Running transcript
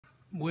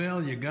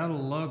Well, you gotta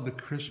love the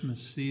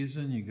Christmas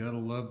season, you gotta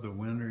love the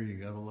winter, you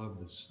gotta love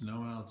the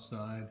snow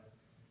outside,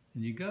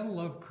 and you gotta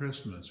love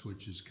Christmas,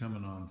 which is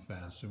coming on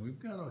fast. And we've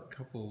got a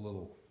couple of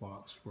little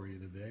thoughts for you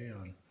today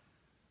on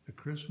a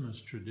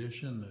Christmas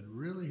tradition that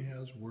really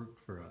has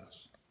worked for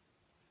us.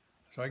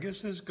 So I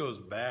guess this goes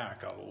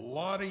back a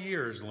lot of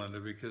years,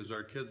 Linda, because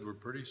our kids were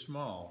pretty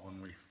small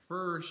when we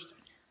first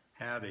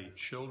had a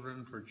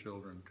Children for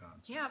Children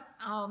concert. Yeah,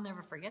 I'll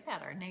never forget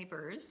that. Our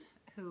neighbors,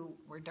 who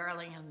were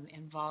darling and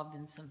involved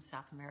in some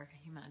South America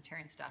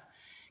humanitarian stuff,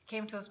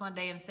 came to us one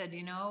day and said,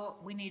 you know,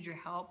 we need your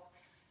help.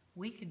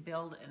 We could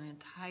build an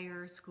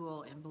entire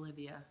school in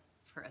Bolivia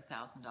for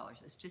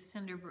 $1,000. It's just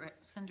cinder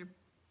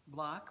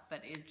block,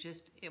 but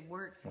it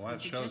works. Well,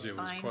 that shows you it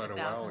was quite a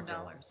while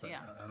ago. Yeah.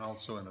 And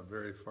also in a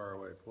very far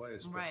away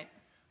place. Right.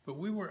 But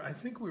I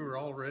think we were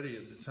already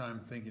at the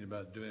time thinking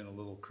about doing a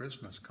little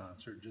Christmas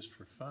concert just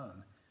for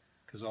fun,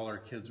 because all our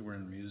kids were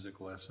in music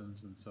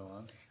lessons and so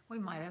on. We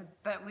might have,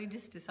 but we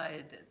just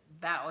decided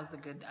that was a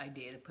good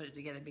idea to put it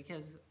together,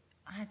 because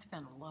I had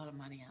spent a lot of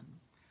money on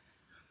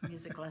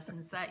music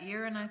lessons that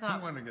year, and I thought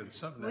we want to get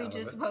something we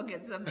just will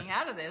get something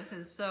out of this.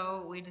 And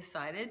so we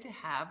decided to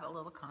have a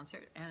little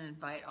concert and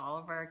invite all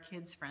of our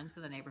kids' friends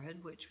in the neighborhood,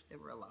 which there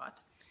were a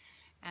lot.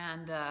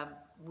 And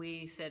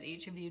we said,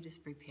 each of you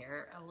just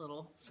prepare a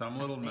little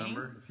little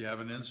number. If you have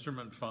an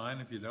instrument, fine.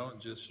 If you don't,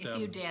 just if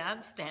you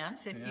dance.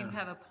 If you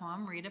have a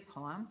poem, read a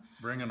poem.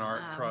 Bring an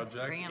art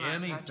project,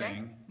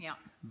 anything. Yeah.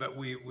 But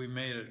we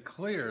made it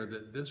clear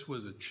that this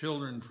was a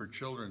Children for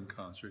Children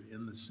concert,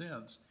 in the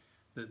sense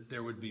that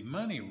there would be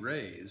money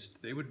raised.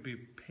 They would be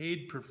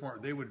paid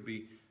they would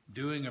be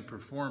doing a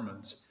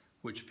performance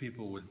which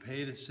people would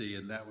pay to see,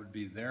 and that would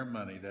be their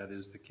money, that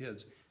is the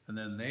kids. And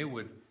then they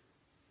would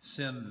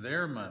send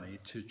their money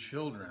to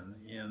children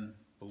in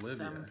Bolivia,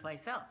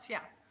 someplace else,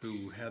 yeah,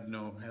 who had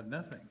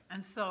nothing.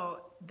 And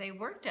so they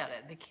worked at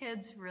it. The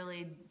kids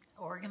really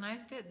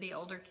organized it. The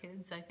older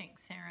kids, I think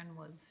Saren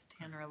was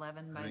 10 or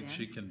 11 by then. I think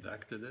she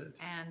conducted it.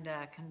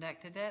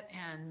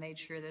 And made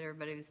sure that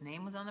everybody's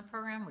name was on the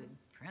program. We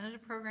printed a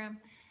program,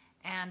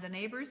 and the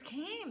neighbors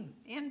came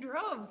in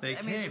droves. They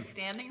came. It was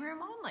standing room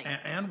only.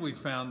 And we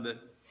found that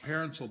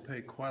parents will pay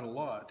quite a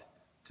lot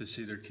to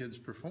see their kids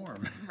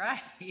perform. Right.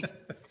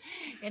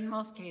 In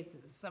most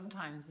cases.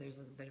 Sometimes there's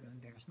a bit of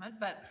embarrassment,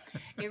 but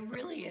it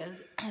really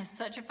is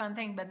such a fun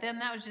thing. But then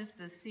that was just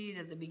the seed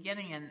of the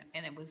beginning,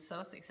 and it was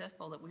so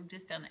successful that we've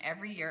just done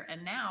every year.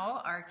 And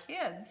now our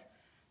kids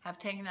have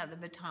taken up the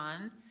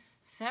baton.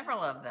 Several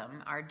of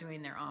them are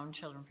doing their own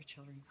Children for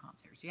Children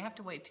concerts. You have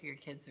to wait till your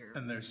kids are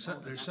And there's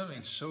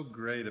something so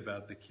great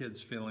about the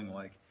kids feeling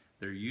like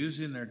they're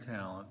using their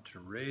talent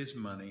to raise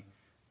money.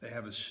 They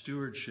have a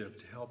stewardship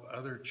to help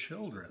other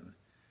children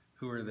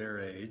who are their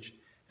age.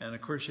 And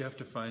of course, you have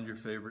to find your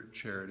favorite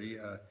charity.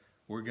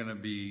 We're going to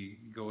be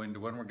going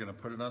to one. We're going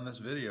to put it on this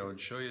video and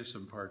show you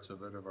some parts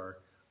of it, of our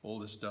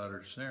oldest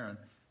daughter, Saren,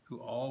 who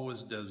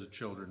always does a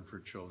Children for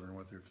Children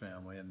with her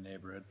family and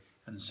neighborhood,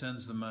 and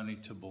sends the money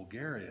to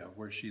Bulgaria,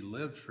 where she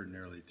lived for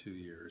nearly 2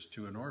 years,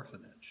 to an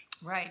orphanage.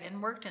 Right,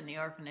 and worked in the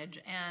orphanage,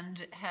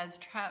 and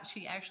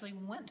she actually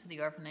went to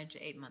the orphanage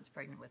 8 months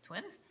pregnant with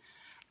twins.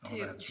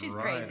 She's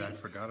right. Crazy. I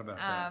forgot about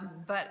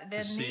that. But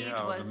the need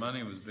was the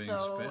money was being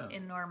so spent.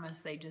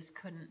 Enormous, they just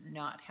couldn't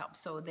not help.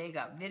 So they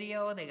got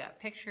video, they got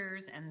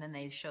pictures, and then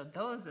they showed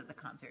those at the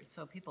concert.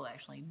 So people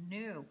actually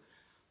knew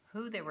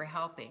who they were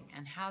helping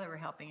and how they were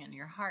helping, and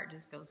your heart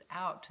just goes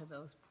out to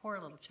those poor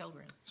little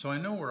children. So I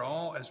know we're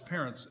all, as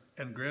parents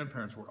and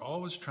grandparents, we're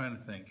always trying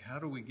to think, how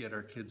do we get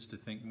our kids to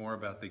think more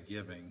about the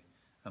giving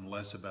and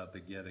less about the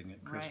getting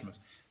at Christmas?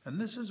 Right. And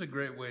this is a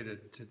great way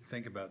to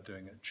think about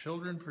doing it.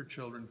 Children for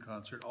Children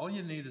concert. All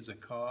you need is a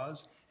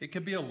cause. It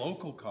could be a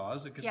local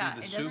cause. It could be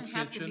the soup kitchen. It doesn't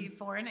have to be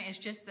foreign. It's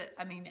just that,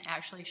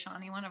 actually,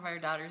 Shawnee, one of our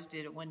daughters,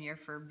 did it one year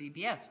for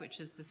BBS,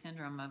 which is the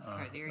syndrome of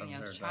the hearing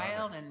as a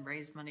child, and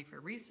raised money for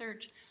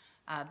research.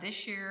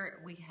 This year,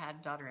 we had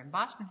a daughter in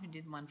Boston who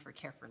did one for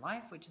Care for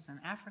Life, which is in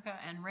Africa,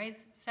 and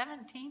raised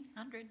 $1,700.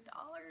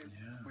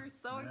 We're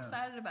so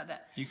excited about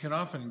that. You can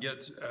often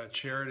get a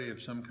charity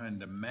of some kind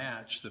to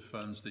match the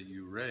funds that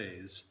you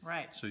raise.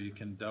 Right. So you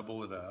can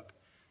double it up.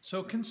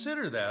 So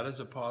consider that as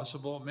a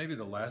possible. Maybe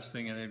the last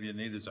thing any of you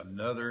need is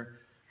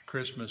another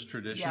Christmas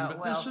tradition,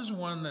 but this is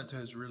one that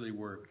has really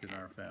worked in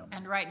our family.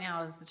 And right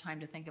now is the time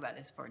to think about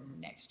this for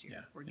next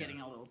year. We're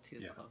getting a little too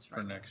close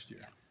right for next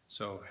year.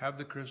 So have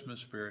the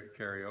Christmas spirit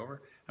carry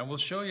over. And we'll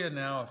show you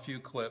now a few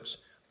clips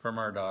from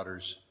our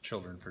daughter's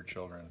Children for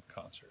Children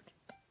concert.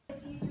 If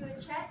you do a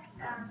check,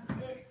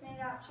 it's made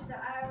out to the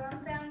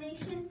IRM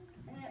Foundation,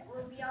 and it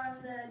will be on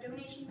the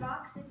donation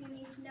box if you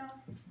need to know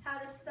how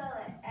to spell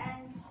it.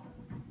 And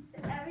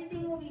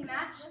everything will be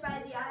matched by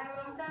the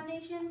IRM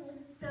Foundation.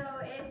 So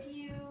if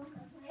you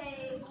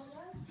pay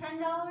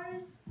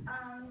 $10,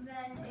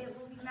 then it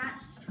will be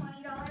matched to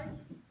 $20.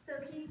 So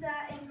keep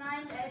that in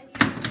mind as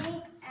you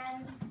donate.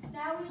 And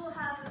now we will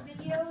have a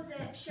video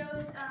that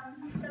shows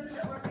some of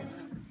the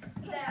orphans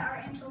that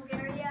are in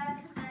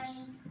Bulgaria,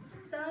 and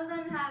some of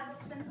them have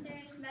some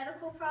serious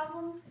medical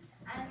problems,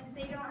 and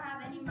they don't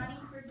have any money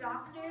for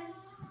doctors.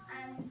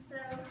 So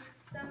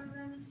some of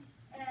them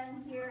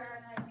and here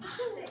are like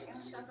sick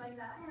and stuff like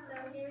that. So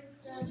here's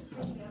the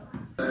video.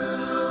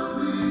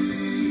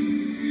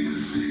 You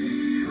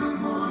see the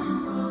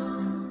morning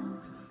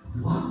light,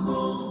 one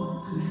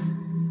more clue.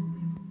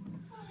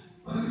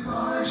 But if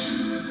I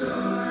should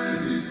die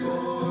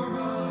before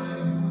I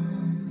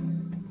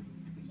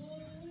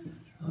wake,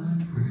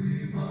 I'd pray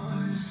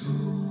my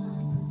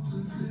soul to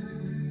take.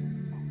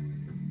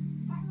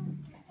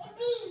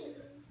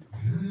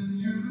 Can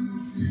you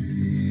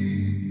feel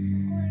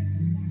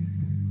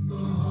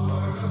the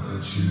heart of the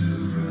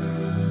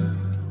children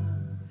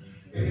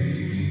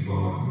aching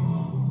for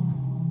home?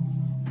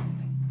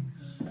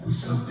 With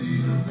something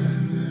of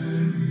their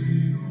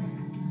very own.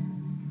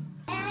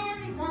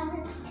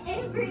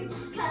 Every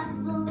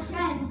couple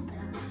tries to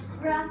stop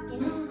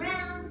rocking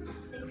around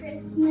the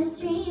Christmas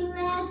tree.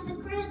 Let the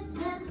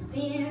Christmas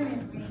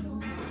spirit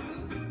ring.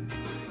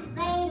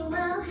 They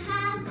will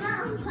have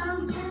some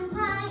pumpkin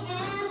pie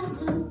and we'll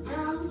do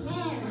some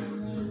caroling.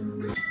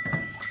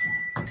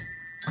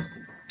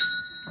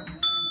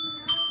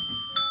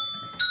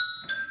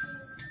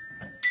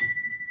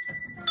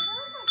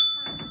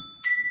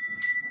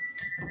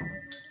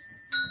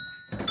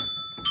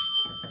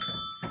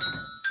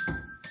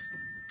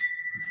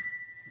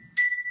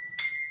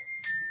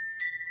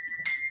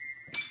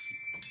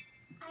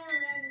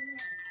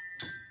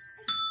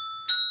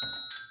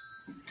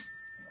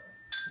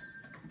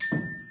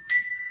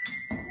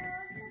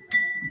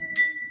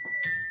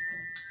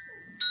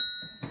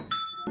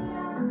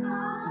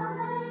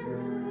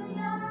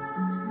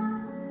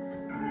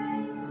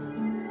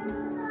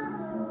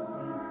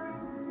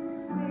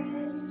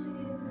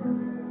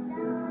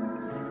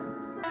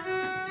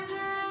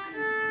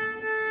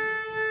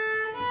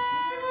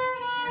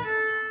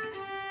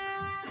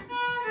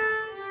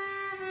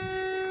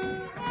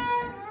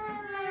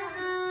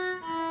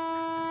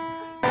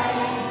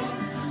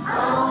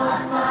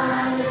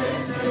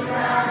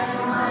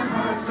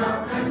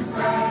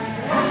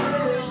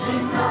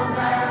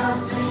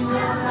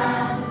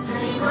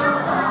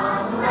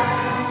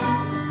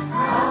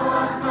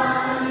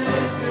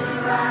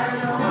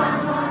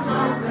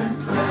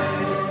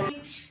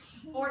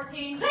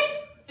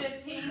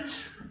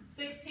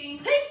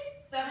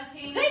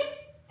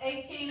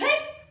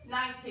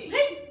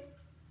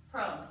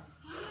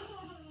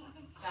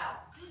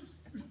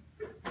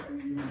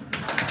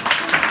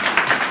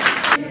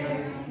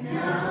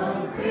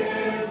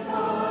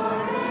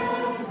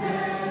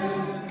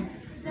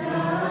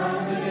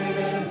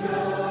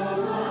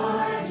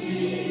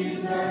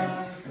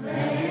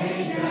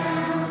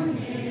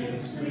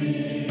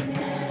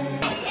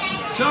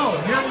 So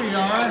here we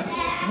are.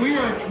 We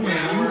are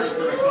twins,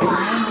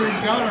 and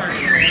we've got our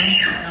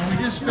twin, and we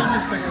just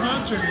finished the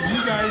concert, and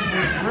you guys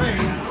were great.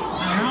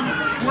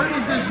 And where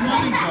does this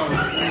money go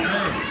today?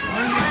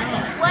 Where does it go?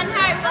 One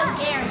Heart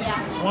Bulgaria.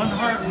 One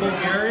Heart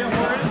Bulgaria.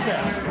 Where is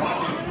that?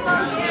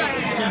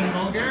 Bulgaria. It's in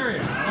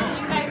Bulgaria. Oh.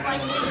 You guys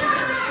like to this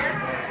every year?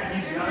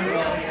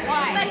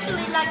 Why?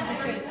 Especially like the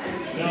treats.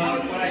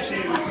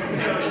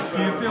 Do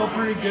you feel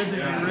pretty good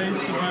that you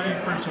raised some money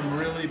for some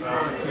really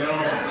poor kids?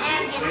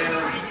 And get some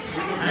treats.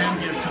 And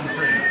get some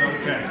treats.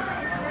 Okay.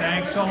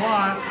 Thanks a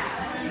lot.